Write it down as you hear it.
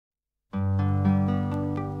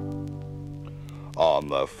On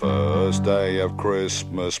the first day of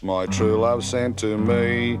Christmas, my true love sent to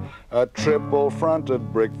me a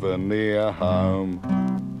triple-fronted brick veneer home.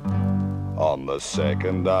 On the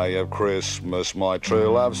second day of Christmas, my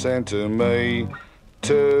true love sent to me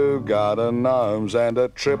 2 garden gnomes and a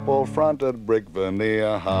triple-fronted brick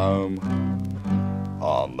veneer home.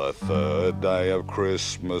 On the third day of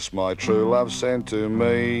Christmas, my true love sent to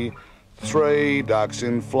me 3 ducks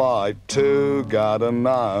in flight, 2 garden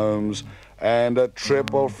gnomes and a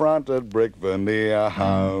triple-fronted brick veneer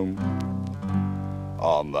home.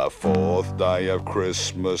 On the fourth day of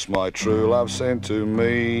Christmas, my true love sent to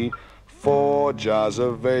me 4 jars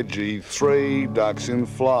of veggie, 3 ducks in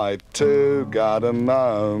flight, 2 garden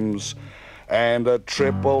gnomes and a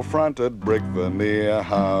triple-fronted brick veneer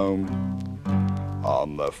home.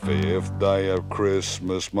 On the 5th day of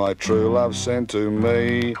Christmas, my true love sent to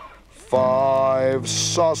me 5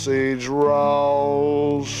 sausage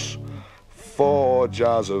rolls, 4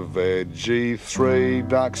 jars of veggie, 3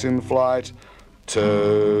 ducks in flight,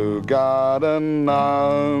 2 garden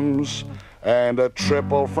gnomes and a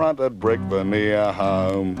triple-fronted brick veneer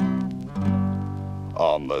home.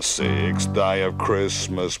 On the 6th day of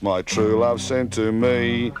Christmas, my true love sent to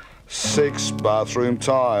me 6 bathroom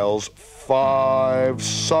tiles, 5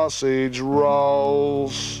 sausage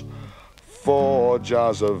rolls, 4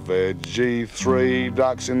 jars of veggie, 3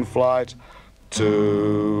 ducks in flight,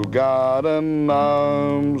 2 garden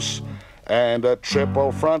gnomes and a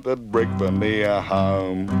triple-fronted brick veneer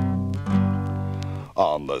home.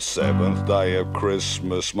 On the 7th day of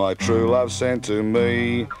Christmas, my true love sent to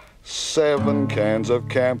me 7 cans of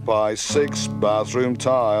camp pie, 6 bathroom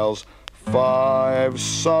tiles, 5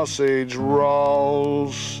 sausage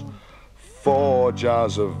rolls, 4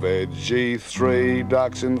 jars of veggie, 3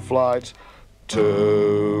 ducks in flight,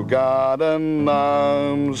 2 garden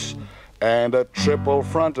gnomes and a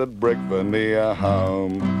triple-fronted brick veneer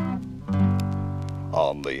home.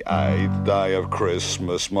 On the 8th day of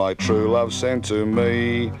Christmas, my true love sent to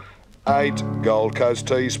me 8 Gold Coast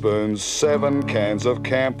teaspoons, 7 cans of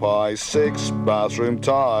camp pie, 6 bathroom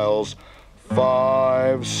tiles,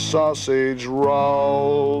 5 sausage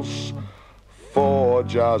rolls, 4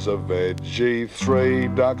 jars of veggie, 3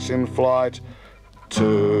 ducks in flight,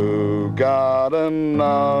 2 garden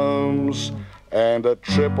gnomes and a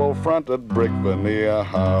triple-fronted brick veneer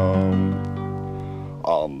home.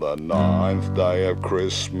 On the 9th day of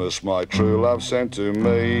Christmas, my true love sent to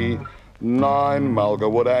me 9 mulga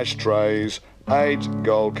wood ashtrays, 8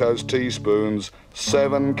 Gold Coast teaspoons,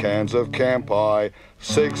 7 cans of camp pie,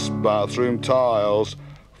 6 bathroom tiles,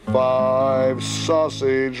 5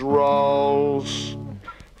 sausage rolls,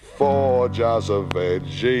 4 jars of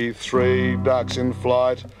veggie, 3 ducks in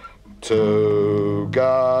flight, 2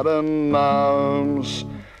 garden gnomes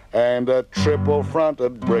and a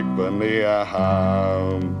triple-fronted brick veneer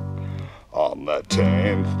home. On the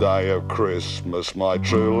 10th day of Christmas, my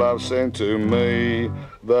true love sent to me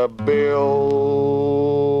the bill